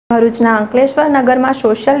ભરૂચના અંકલેશ્વર નગરમાં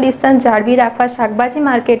social distance જાળવી રાખવા શાકભાજી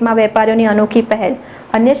માર્કેટમાં વેપારીઓની અનોખી પહેલ।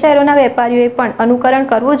 અન્ય શહેરોના વેપારીઓએ પણ અનુકરણ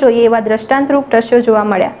કરવું જોઈએ એવા દ્રષ્ટાંતરૂપ દ્રશ્યો જોવા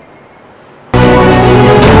મળ્યા।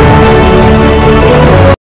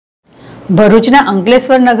 ભરૂચના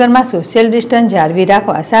અંકલેશ્વર નગરમાં સોશિયલ ડિસ્ટન્સ જાળવી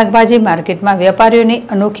રાખવા શાકભાજી માર્કેટમાં વેપારીઓની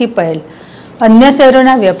અનોખી પહેલ। અન્ય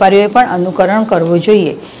શહેરોના વેપારીઓએ પણ અનુકરણ કરવું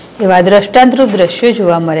જોઈએ એવા દ્રષ્ટાંતરૂપ દ્રશ્યો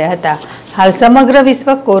જોવા મળ્યા હતા। हाल समग्र विश्व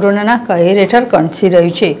कोरोना कहर हेठळ कंठसी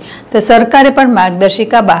रह्यु छे तो सरकारे पण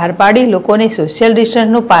मार्गदर्शिका बहार पाड़ी लोकोने सोशियल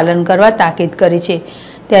डिस्टन्सनुं पालन करवा ताकीद करी छे।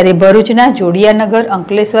 त्यारे भरूचना जोडियानगर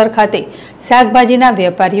अंकलेश्वर खाते शाकभाजीना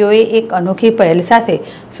वेपारीओए एक अनोखी पहल साथे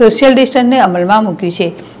सोशियल डिस्टन्सने अमलमां मूक्युं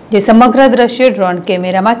छे, जे समग्र दृश्यो ड्रोन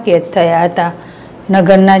केमेरामां कैद थया हता।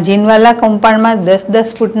 नगरना जीनवाला कम्पाउंडमां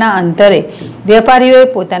 10-10 फूटना अंतरे वेपारीओए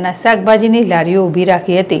पोताना शाकभाजीनी लारीओ ऊभी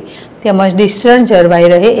राखी हती, તેમજ ડિસ્ટન્સ જળવાઈ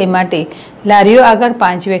રહે એ માટે લારીઓ આગળ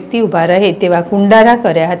 5 વ્યક્તિ ઊભા રહે તેવા કુંડારા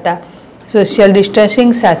કર્યા હતા। સોશિયલ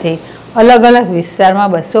ડિસ્ટન્સિંગ સાથે અલગ અલગ વિસ્તારમાં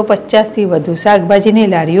 250થી વધુ શાકભાજીની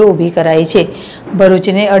લારીઓ ઊભી કરાઈ છે।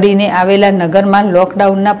 ભરૂચને અડીને આવેલા નગરમાં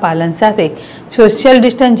લોકડાઉનના પાલન સાથે સોશિયલ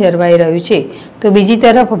ડિસ્ટન્સ જળવાઈ રહ્યું છે, તો બીજી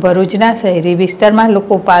તરફ ભરૂચના શહેરી વિસ્તારમાં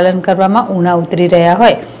લોકો પાલન કરવામાં ઊણા ઉતરી રહ્યા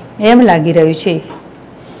હોય એમ લાગી રહ્યું છે।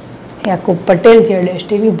 યાકુબ પટેલ,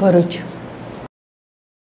 ZSTV, ભરૂચ।